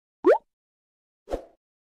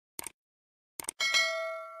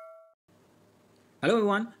Hello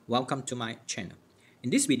everyone, welcome to my channel.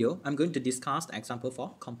 In this video, I'm going to discuss the example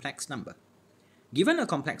for complex number. Given a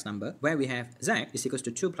complex number where we have z is equals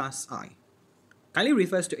to 2 plus I, kindly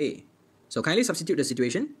refers to a. So kindly substitute the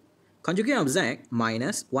situation. Conjugate of z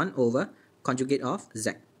minus 1 over conjugate of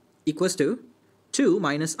z equals to 2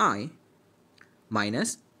 minus I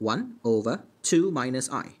minus 1 over 2 minus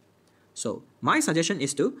I. So my suggestion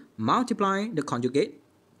is to multiply the conjugate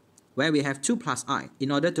where we have 2 plus I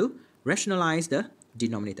in order to rationalize the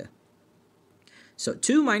denominator. So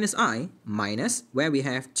 2 minus I minus where we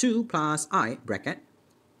have 2 plus I bracket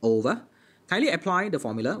over. Kindly apply the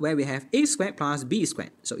formula where we have a squared plus b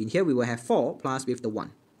squared. So in here we will have 4 plus with the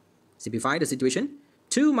 1. Simplify the situation.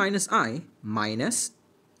 2 minus I minus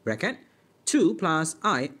bracket 2 plus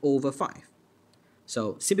I over 5.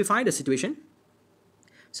 So simplify the situation.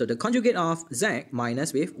 So the conjugate of z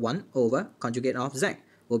minus with 1 over conjugate of z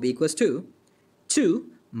will be equals to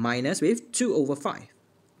 2 minus with 2 over 5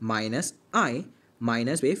 minus I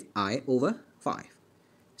minus with I over 5.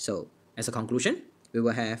 So as a conclusion, we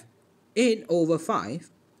will have 8 over 5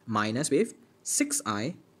 minus with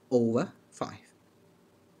 6I over 5.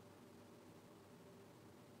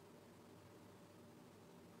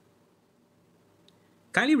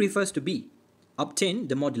 Kindly refers to B. Obtain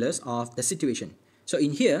the modulus of the situation. So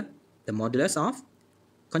in here, the modulus of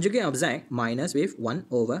conjugate of z minus with 1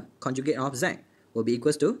 over conjugate of z will be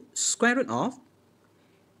equals to square root of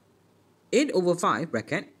 8 over 5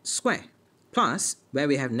 bracket square plus where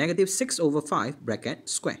we have negative 6 over 5 bracket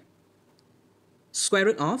square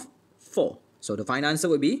root of 4. So the final answer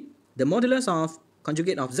will be the modulus of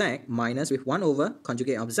conjugate of z minus with 1 over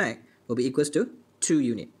conjugate of z will be equals to 2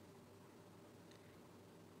 unit.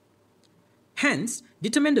 Hence,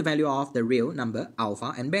 determine the value of the real number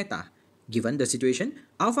alpha and beta. Given the situation,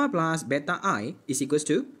 alpha plus beta I is equals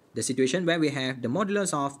to the situation where we have the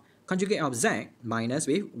modulus of conjugate of z minus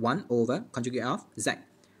with 1 over conjugate of z.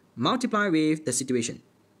 Multiply with the situation.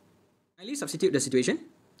 Kindly substitute the situation.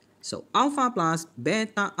 So alpha plus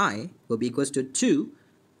beta I will be equals to 2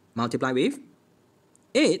 multiply with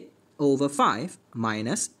 8 over 5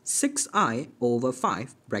 minus 6I over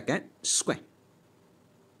 5 bracket square.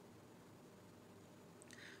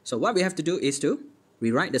 So what we have to do is to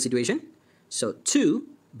rewrite the situation. So 2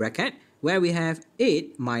 bracket where we have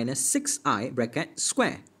 8 minus 6I bracket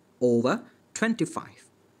square over 25.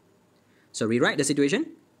 So rewrite the situation.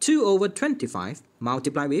 2 over 25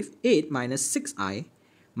 multiply with 8 minus 6I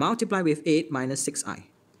multiply with 8 minus 6I.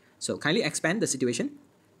 So kindly expand the situation.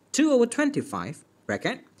 2 over 25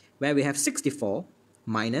 bracket where we have 64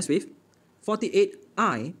 minus with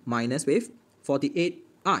 48I minus with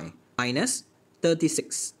 48I minus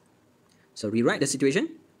 36. So rewrite the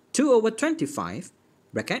situation. 2 over 25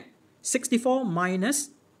 bracket 64 minus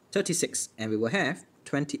 36 and we will have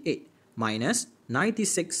 28 minus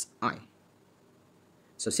 96I.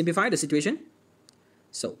 So simplify the situation.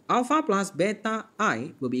 So alpha plus beta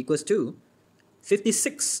I will be equals to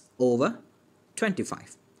 56 over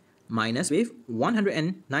 25 minus with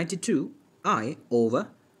 192I over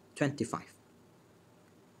 25.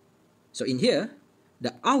 So in here,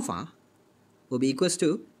 the alpha will be equals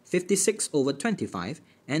to 56 over 25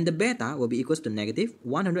 and the beta will be equals to negative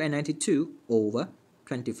 192 over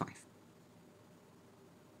 25.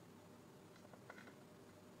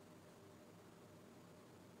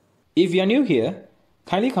 If you are new here,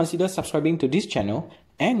 kindly consider subscribing to this channel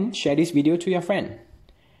and share this video to your friend.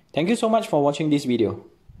 Thank you so much for watching this video.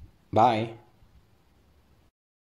 Bye.